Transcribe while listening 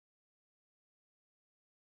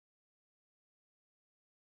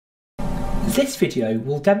This video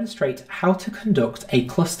will demonstrate how to conduct a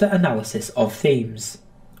cluster analysis of themes.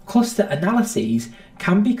 Cluster analyses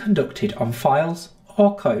can be conducted on files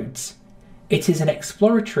or codes. It is an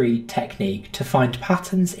exploratory technique to find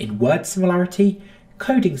patterns in word similarity,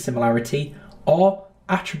 coding similarity, or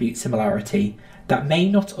attribute similarity that may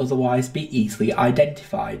not otherwise be easily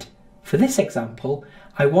identified. For this example,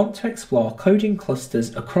 I want to explore coding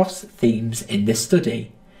clusters across themes in this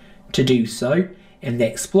study. To do so, in the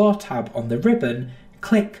Explore tab on the ribbon,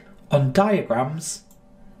 click on Diagrams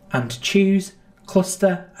and choose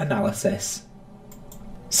Cluster Analysis.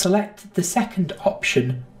 Select the second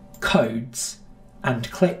option, Codes,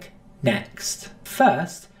 and click Next.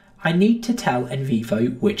 First, I need to tell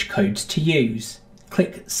NVivo which codes to use.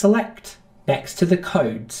 Click Select next to the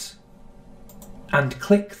codes and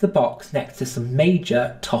click the box next to some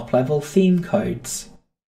major top-level theme codes.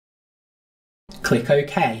 Click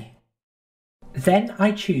OK. Then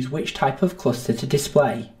I choose which type of cluster to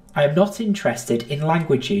display. I am not interested in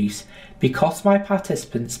language use because my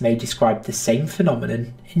participants may describe the same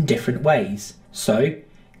phenomenon in different ways. So,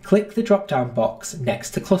 click the drop-down box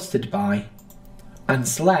next to Clustered By and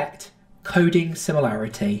select Coding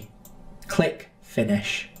Similarity. Click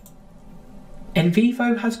Finish.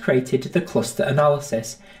 NVivo has created the cluster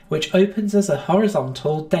analysis, which opens as a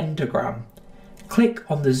horizontal dendrogram. Click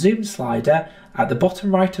on the zoom slider at the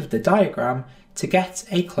bottom right of the diagram to get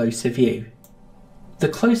a closer view. The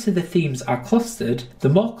closer the themes are clustered, the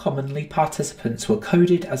more commonly participants were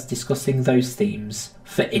coded as discussing those themes.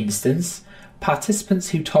 For instance,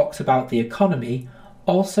 participants who talked about the economy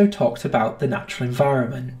also talked about the natural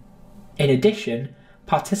environment. In addition,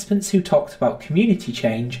 participants who talked about community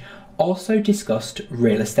change also discussed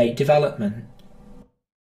real estate development.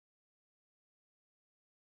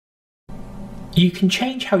 You can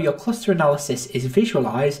change how your cluster analysis is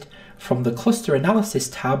visualised from the Cluster Analysis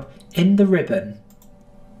tab in the ribbon.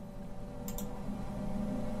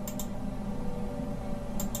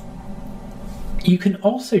 You can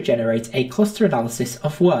also generate a cluster analysis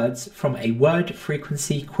of words from a word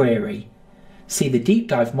frequency query. See the deep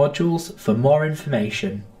dive modules for more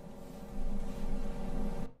information.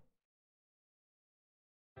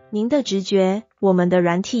 您的直觉，我们的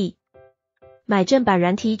软体。买正版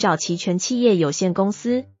软体找祺荃企业有限公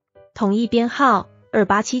司，统一编号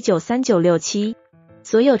28793967，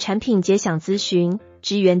所有产品皆享咨询、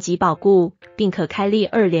支援及保固，并可开立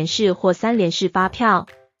2联式或3联式发票。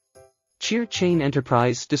Chain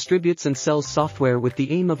Enterprise distributes and sells software with the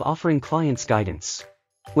aim of offering clients guidance.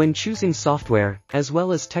 When choosing software, as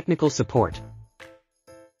well as technical support,